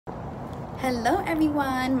Hello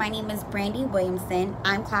everyone, my name is Brandy Williamson.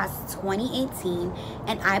 I'm class 2018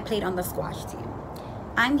 and I played on the squash team.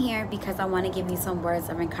 I'm here because I want to give you some words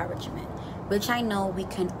of encouragement, which I know we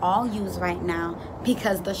can all use right now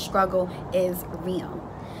because the struggle is real.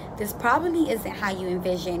 This probably isn't how you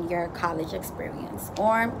envision your college experience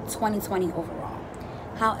or 2020 overall.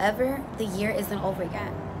 However, the year isn't over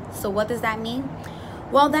yet. So what does that mean?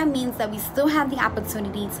 Well, that means that we still have the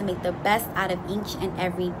opportunity to make the best out of each and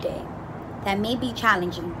every day. That may be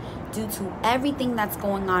challenging due to everything that's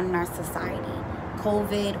going on in our society.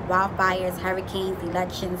 COVID, wildfires, hurricanes,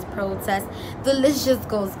 elections, protests, the list just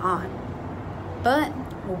goes on. But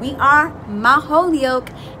we are Mount Holyoke,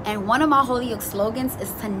 and one of Mount Holyoke's slogans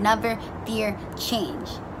is to never fear change.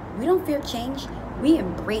 We don't fear change, we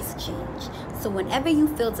embrace change. So whenever you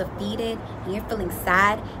feel defeated and you're feeling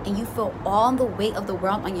sad and you feel all the weight of the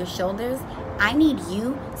world on your shoulders, I need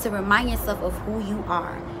you to remind yourself of who you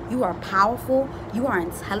are. You are powerful, you are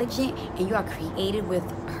intelligent, and you are created with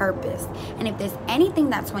purpose. And if there's anything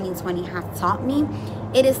that 2020 has taught me,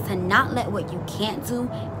 it is to not let what you can't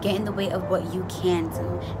do get in the way of what you can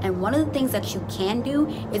do. And one of the things that you can do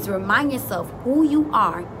is remind yourself who you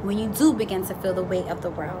are when you do begin to feel the weight of the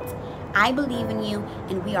world. I believe in you,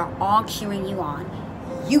 and we are all cheering you on.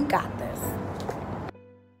 You got this.